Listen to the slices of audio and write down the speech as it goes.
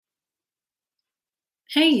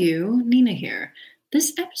Hey you, Nina here.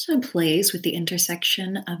 This episode plays with the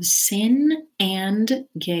intersection of sin and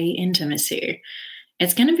gay intimacy.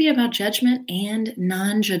 It's going to be about judgment and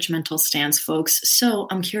non judgmental stance, folks. So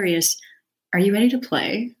I'm curious, are you ready to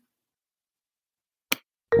play?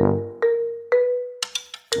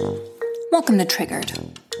 Welcome to Triggered.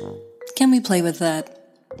 Can we play with that?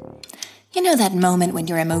 You know that moment when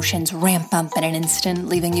your emotions ramp up in an instant,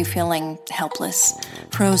 leaving you feeling helpless,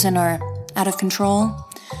 frozen, or out of control?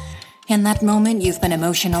 In that moment, you've been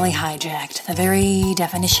emotionally hijacked, the very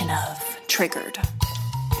definition of triggered.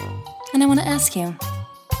 And I want to ask you,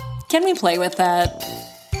 can we play with that?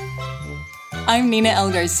 I'm Nina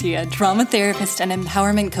L. Garcia, drama therapist and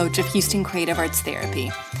empowerment coach of Houston Creative Arts Therapy.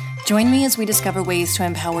 Join me as we discover ways to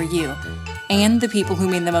empower you and the people who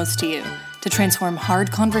mean the most to you to transform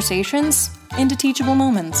hard conversations into teachable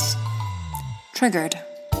moments. Triggered.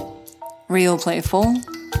 Real playful.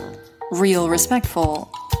 Real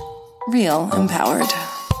respectful. Real empowered.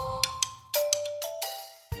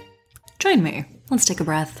 Join me. Let's take a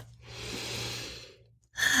breath.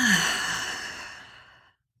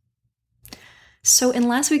 So in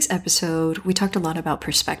last week's episode, we talked a lot about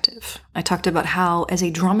perspective. I talked about how, as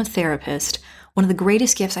a drama therapist, one of the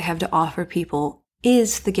greatest gifts I have to offer people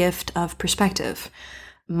is the gift of perspective.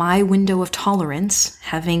 My window of tolerance,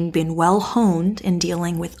 having been well honed in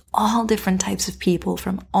dealing with all different types of people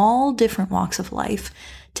from all different walks of life,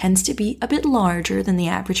 tends to be a bit larger than the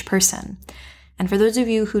average person. And for those of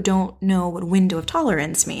you who don't know what window of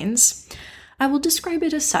tolerance means, I will describe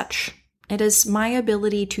it as such. It is my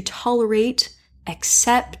ability to tolerate,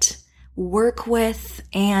 accept, work with,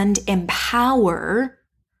 and empower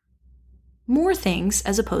more things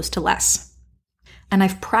as opposed to less. And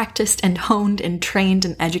I've practiced and honed and trained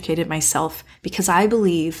and educated myself because I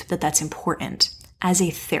believe that that's important as a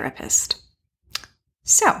therapist.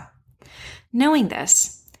 So, knowing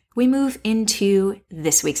this, we move into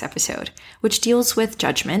this week's episode, which deals with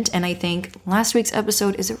judgment. And I think last week's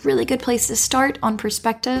episode is a really good place to start on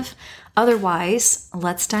perspective. Otherwise,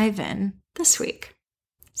 let's dive in this week.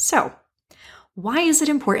 So, why is it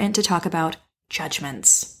important to talk about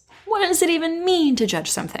judgments? What does it even mean to judge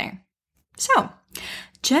something? So,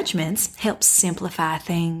 judgments help simplify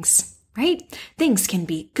things, right? Things can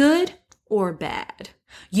be good or bad.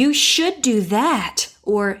 You should do that,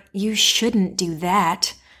 or you shouldn't do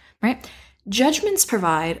that, right? Judgments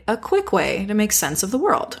provide a quick way to make sense of the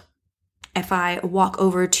world. If I walk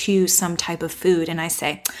over to some type of food and I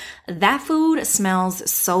say, that food smells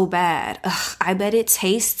so bad, I bet it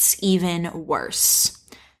tastes even worse.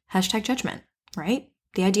 Hashtag judgment, right?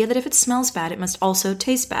 The idea that if it smells bad, it must also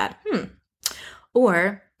taste bad.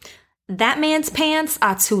 Or, that man's pants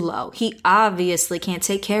are too low. He obviously can't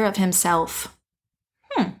take care of himself.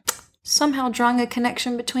 Somehow drawing a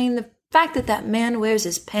connection between the fact that that man wears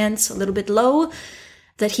his pants a little bit low,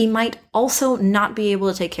 that he might also not be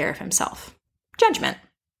able to take care of himself. Judgment.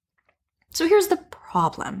 So here's the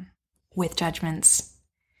problem with judgments.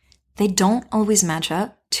 They don't always match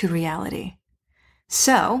up to reality.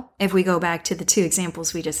 So, if we go back to the two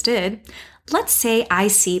examples we just did, let's say I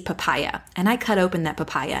see papaya and I cut open that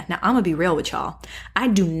papaya. Now, I'm gonna be real with y'all. I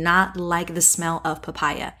do not like the smell of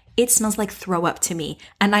papaya. It smells like throw up to me,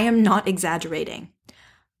 and I am not exaggerating.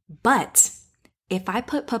 But if I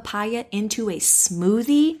put papaya into a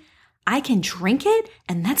smoothie, I can drink it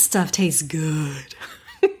and that stuff tastes good.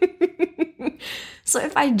 So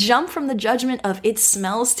if I jump from the judgment of it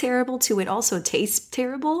smells terrible to it also tastes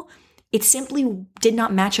terrible, it simply did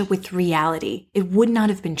not match up with reality. It would not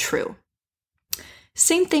have been true.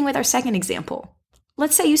 Same thing with our second example.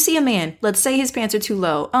 Let's say you see a man. Let's say his pants are too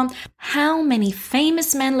low. How many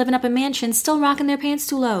famous men living up in mansions still rocking their pants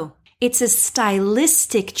too low? It's a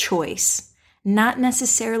stylistic choice, not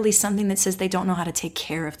necessarily something that says they don't know how to take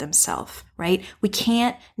care of themselves, right? We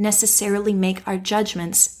can't necessarily make our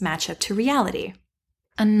judgments match up to reality.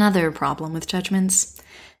 Another problem with judgments,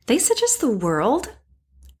 they suggest the world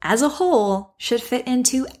as a whole should fit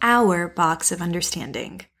into our box of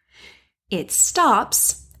understanding. It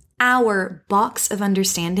stops our box of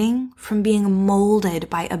understanding from being molded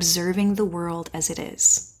by observing the world as it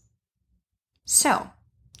is. So,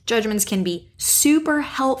 judgments can be super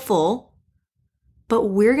helpful, but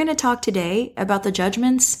we're going to talk today about the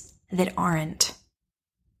judgments that aren't.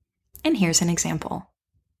 And here's an example.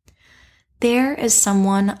 There is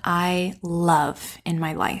someone I love in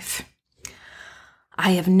my life.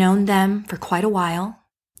 I have known them for quite a while.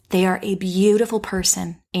 They are a beautiful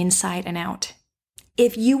person inside and out.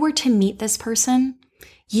 If you were to meet this person,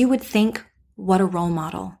 you would think, what a role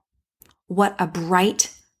model. What a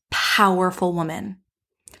bright, powerful woman.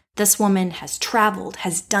 This woman has traveled,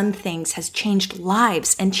 has done things, has changed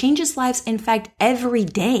lives, and changes lives, in fact, every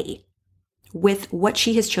day with what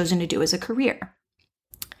she has chosen to do as a career.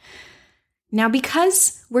 Now,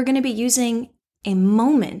 because we're going to be using a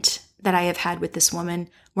moment that I have had with this woman,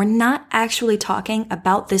 we're not actually talking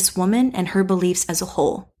about this woman and her beliefs as a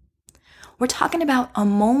whole. We're talking about a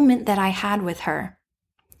moment that I had with her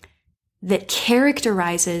that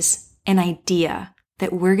characterizes an idea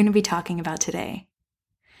that we're going to be talking about today.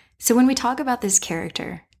 So when we talk about this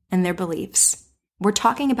character and their beliefs, we're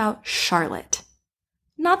talking about Charlotte.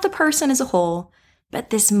 Not the person as a whole, but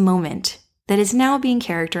this moment that is now being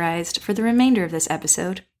characterized for the remainder of this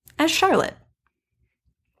episode as Charlotte.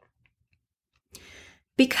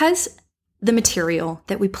 Because the material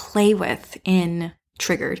that we play with in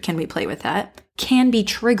Triggered, Can We Play With That, can be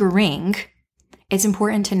triggering, it's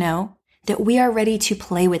important to know that we are ready to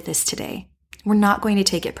play with this today. We're not going to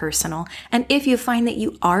take it personal. And if you find that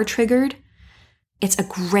you are triggered, it's a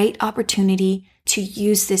great opportunity to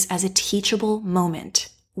use this as a teachable moment.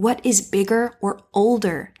 What is bigger or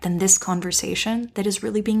older than this conversation that is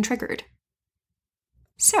really being triggered?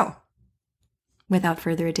 So, without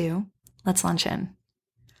further ado, let's launch in.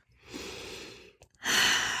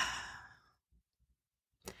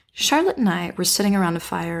 Charlotte and I were sitting around a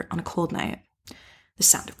fire on a cold night. The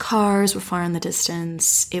sound of cars were far in the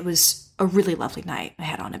distance. It was a really lovely night. I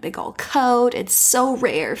had on a big old coat. It's so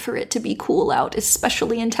rare for it to be cool out,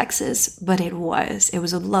 especially in Texas, but it was. It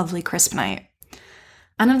was a lovely, crisp night.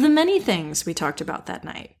 And of the many things we talked about that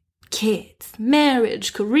night, kids,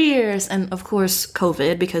 marriage, careers, and of course,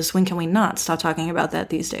 COVID, because when can we not stop talking about that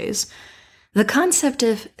these days? The concept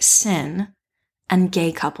of sin and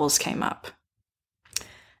gay couples came up.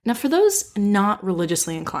 Now, for those not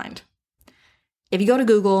religiously inclined, if you go to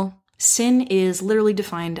Google, sin is literally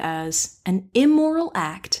defined as an immoral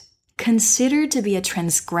act considered to be a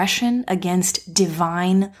transgression against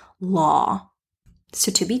divine law.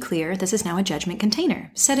 So to be clear, this is now a judgment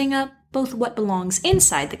container, setting up both what belongs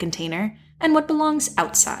inside the container and what belongs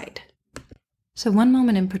outside. So one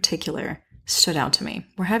moment in particular stood out to me.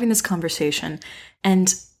 We're having this conversation,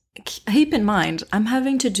 and keep in mind, I'm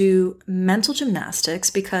having to do mental gymnastics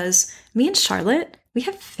because me and Charlotte, we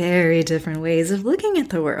have very different ways of looking at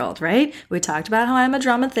the world, right? We talked about how I'm a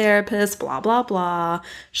drama therapist, blah, blah, blah.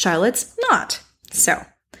 Charlotte's not. So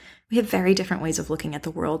we have very different ways of looking at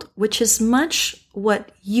the world, which is much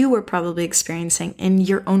what you are probably experiencing in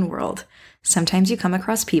your own world. Sometimes you come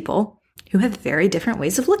across people who have very different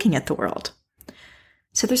ways of looking at the world.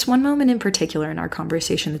 So there's one moment in particular in our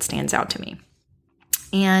conversation that stands out to me.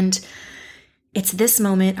 And it's this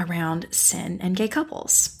moment around sin and gay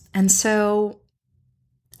couples. And so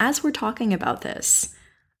as we're talking about this,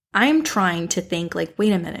 I'm trying to think like,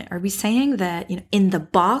 wait a minute, are we saying that, in the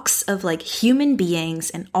box of like human beings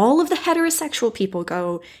and all of the heterosexual people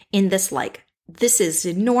go in this, like, this is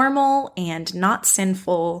normal and not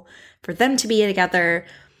sinful for them to be together.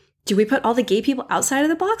 Do we put all the gay people outside of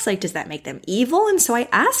the box? Like, does that make them evil? And so I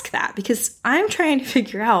ask that because I'm trying to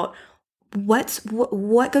figure out what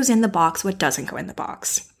goes in the box, what doesn't go in the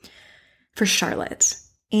box for Charlotte.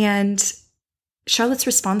 And Charlotte's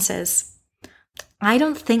response is, I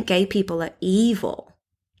don't think gay people are evil,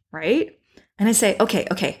 right? And I say,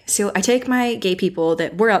 okay. So I take my gay people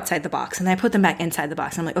that were outside the box and I put them back inside the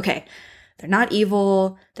box. I'm like, okay, they're not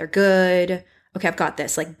evil. They're good. Okay, I've got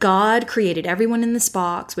this. Like, God created everyone in this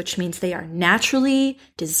box, which means they are naturally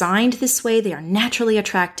designed this way. They are naturally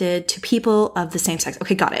attracted to people of the same sex.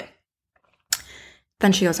 Okay, got it.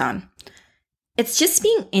 Then she goes on. It's just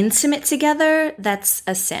being intimate together that's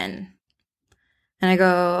a sin. And I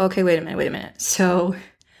go, okay, wait a minute. So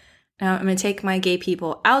now I'm going to take my gay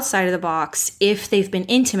people outside of the box if they've been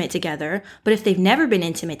intimate together. But if they've never been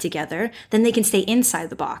intimate together, then they can stay inside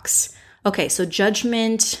the box. Okay, so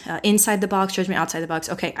judgment inside the box, judgment outside the box.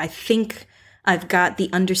 Okay, I think I've got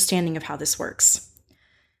the understanding of how this works.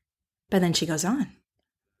 But then she goes on.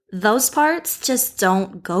 Those parts just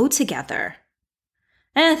don't go together.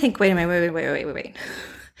 And I think, wait a minute, wait.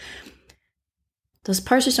 Those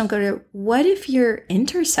parts just don't go together. What if you're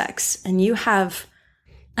intersex and you have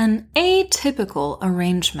an atypical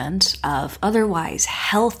arrangement of otherwise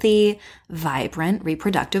healthy, vibrant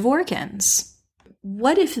reproductive organs?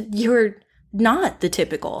 What if you're not the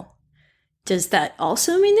typical? Does that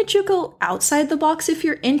also mean that you go outside the box if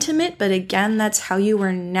you're intimate, but again, that's how you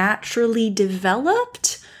were naturally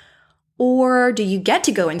developed? Or do you get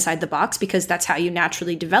to go inside the box because that's how you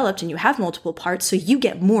naturally developed and you have multiple parts, so you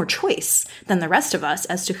get more choice than the rest of us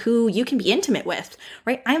as to who you can be intimate with,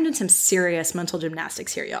 right? I am doing some serious mental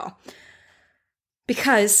gymnastics here, y'all.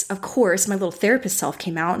 Because, of course, my little therapist self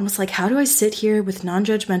came out and was like, how do I sit here with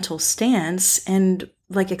non-judgmental stance and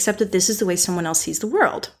accept that this is the way someone else sees the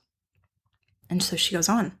world? And so she goes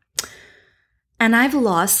on. And I've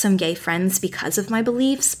lost some gay friends because of my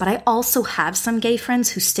beliefs, but I also have some gay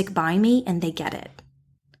friends who stick by me and they get it.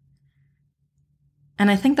 And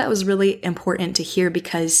I think that was really important to hear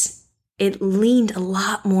because it leaned a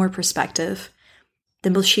lot more perspective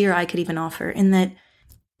than both she or I could even offer, in that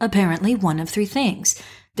apparently one of three things.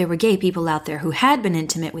 There were gay people out there who had been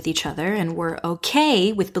intimate with each other and were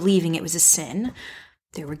okay with believing it was a sin.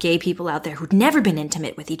 There were gay people out there who'd never been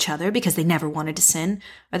intimate with each other because they never wanted to sin.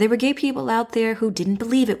 Or there were gay people out there who didn't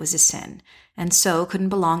believe it was a sin and so couldn't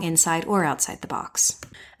belong inside or outside the box.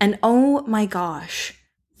 And oh my gosh,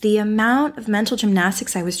 the amount of mental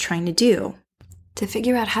gymnastics I was trying to do to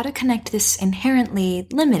figure out how to connect this inherently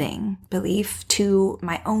limiting belief to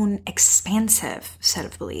my own expansive set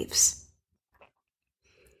of beliefs.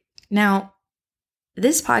 Now,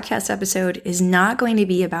 this podcast episode is not going to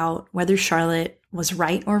be about whether Charlotte was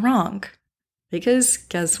right or wrong. Because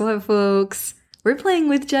guess what, folks? We're playing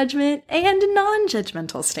with judgment and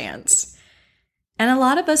non-judgmental stance. And a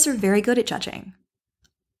lot of us are very good at judging.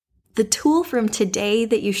 The tool from today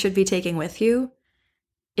that you should be taking with you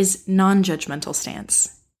is non-judgmental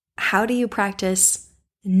stance. How do you practice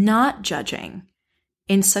not judging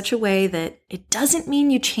in such a way that it doesn't mean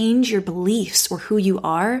you change your beliefs or who you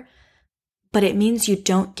are, but it means you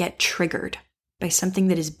don't get triggered by something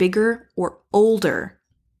that is bigger or older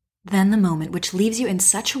than the moment, which leaves you in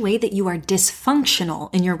such a way that you are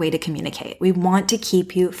dysfunctional in your way to communicate. We want to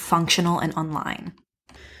keep you functional and online.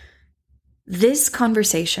 This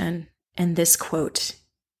conversation and this quote,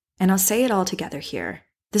 and I'll say it all together here,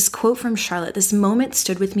 this quote from Charlotte, this moment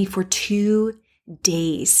stood with me for 2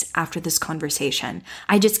 days after this conversation.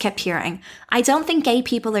 I just kept hearing, I don't think gay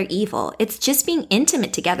people are evil. It's just being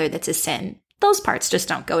intimate together that's a sin. Those parts just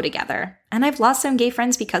don't go together. And I've lost some gay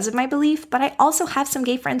friends because of my belief, but I also have some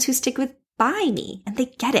gay friends who stick by me and they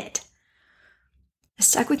get it. It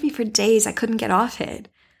stuck with me for days. I couldn't get off it.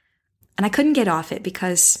 And I couldn't get off it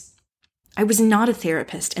because I was not a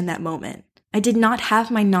therapist in that moment. I did not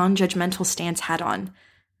have my non-judgmental stance hat on.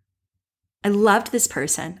 I loved this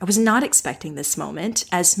person. I was not expecting this moment,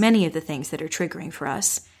 as many of the things that are triggering for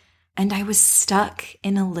us. And I was stuck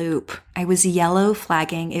in a loop. I was yellow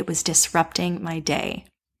flagging. It was disrupting my day.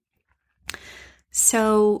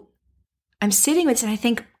 So I'm sitting with it and I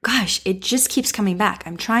think, gosh, it just keeps coming back.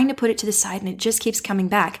 I'm trying to put it to the side and it just keeps coming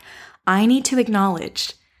back. I need to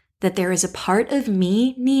acknowledge that there is a part of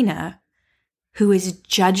me, Nina, who is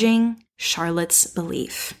judging Charlotte's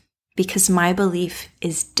belief because my belief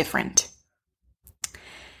is different.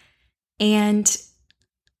 And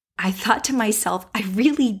I thought to myself, I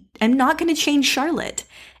really am not going to change Charlotte.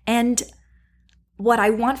 And what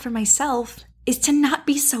I want for myself is to not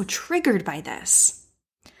be so triggered by this.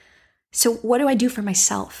 So what do I do for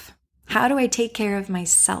myself? How do I take care of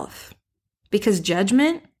myself? Because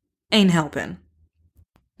judgment ain't helping.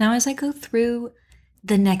 Now, as I go through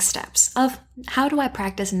the next steps of how do I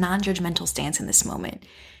practice non-judgmental stance in this moment,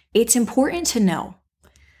 it's important to know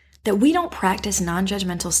that we don't practice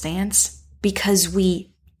non-judgmental stance because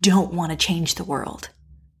we don't want to change the world.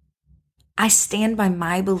 I stand by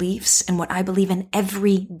my beliefs and what I believe in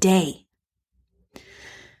every day.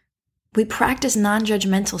 We practice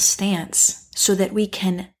non-judgmental stance so that we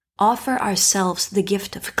can offer ourselves the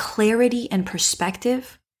gift of clarity and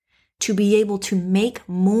perspective to be able to make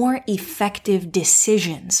more effective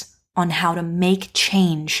decisions on how to make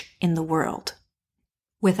change in the world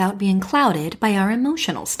without being clouded by our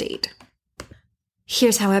emotional state.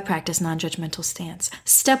 Here's how I practice non-judgmental stance.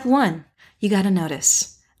 Step 1, you got to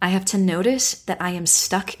notice. I have to notice that I am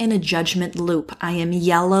stuck in a judgment loop. I am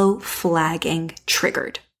yellow flagging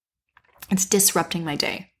triggered. It's disrupting my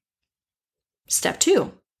day. Step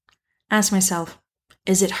 2, ask myself,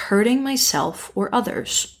 is it hurting myself or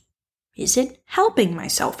others? Is it helping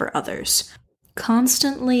myself or others?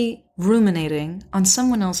 Constantly ruminating on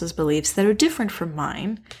someone else's beliefs that are different from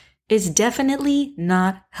mine is definitely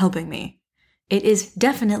not helping me. It is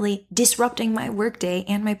definitely disrupting my workday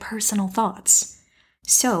and my personal thoughts.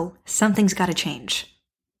 So something's got to change.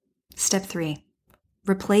 Step 3,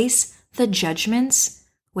 replace the judgments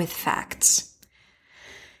with facts.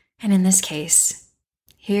 And in this case,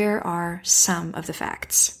 here are some of the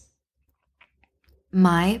facts.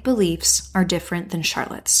 My beliefs are different than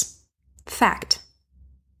Charlotte's. Fact.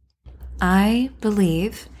 I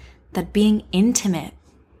believe that being intimate,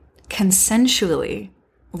 consensually,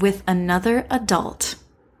 with another adult,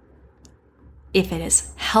 if it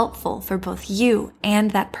is helpful for both you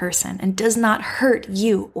and that person and does not hurt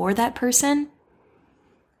you or that person,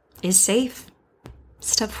 is safe.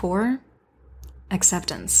 Step 4,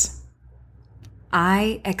 acceptance.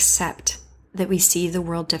 I accept that we see the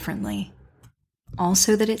world differently.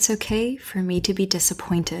 Also that it's okay for me to be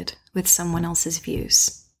disappointed with someone else's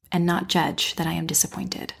views and not judge that I am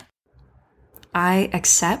disappointed. I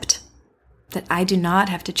accept that I do not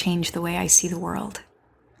have to change the way I see the world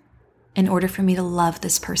in order for me to love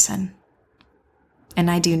this person.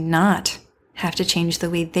 And I do not have to change the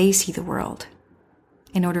way they see the world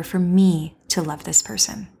in order for me to love this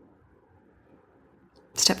person.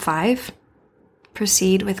 Step 5,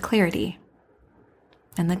 proceed with clarity.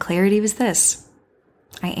 And the clarity was this: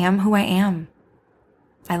 I am who I am.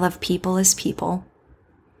 I love people as people.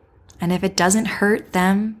 And if it doesn't hurt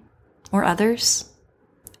them or others,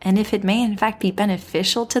 and if it may in fact be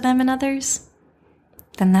beneficial to them and others,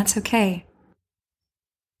 then that's okay.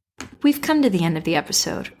 We've come to the end of the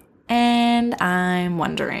episode, and I'm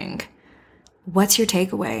wondering, what's your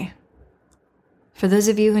takeaway? For those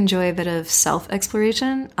of you who enjoy a bit of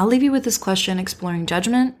self-exploration, I'll leave you with this question exploring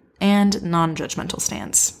judgment and non-judgmental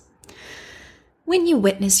stance. When you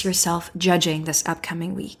witness yourself judging this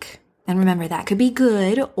upcoming week, and remember that could be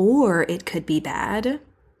good or it could be bad,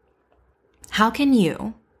 how can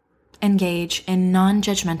you engage in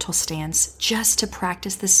non-judgmental stance just to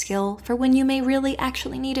practice the skill for when you may really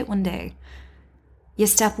actually need it one day?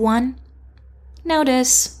 Step 1,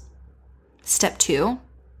 notice. Step 2,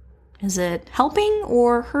 is it helping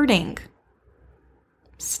or hurting?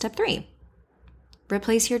 Step 3,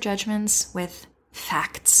 replace your judgments with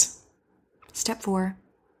facts. Step 4,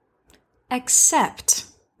 accept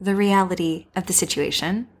the reality of the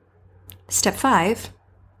situation. Step 5,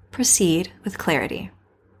 proceed with clarity.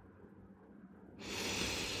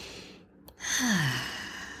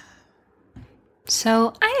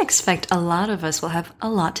 So I expect a lot of us will have a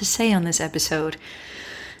lot to say on this episode.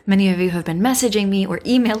 Many of you have been messaging me or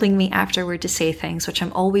emailing me afterward to say things, which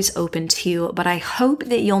I'm always open to, but I hope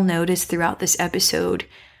that you'll notice throughout this episode,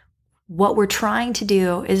 what we're trying to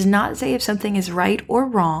do is not say if something is right or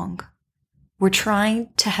wrong. We're trying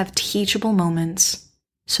to have teachable moments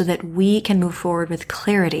so that we can move forward with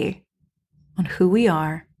clarity on who we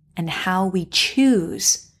are and how we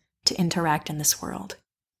choose to interact in this world.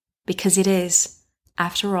 Because it is,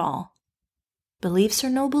 after all, beliefs or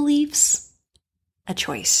no beliefs, a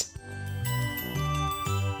choice.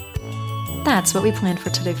 That's what we planned for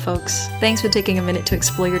today, folks. Thanks for taking a minute to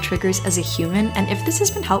explore your triggers as a human. And if this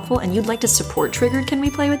has been helpful and you'd like to support Triggered Can We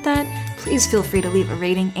Play with that, please feel free to leave a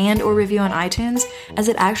rating and or review on iTunes, as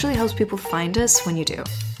it actually helps people find us when you do.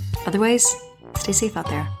 Otherwise, stay safe out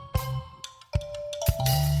there.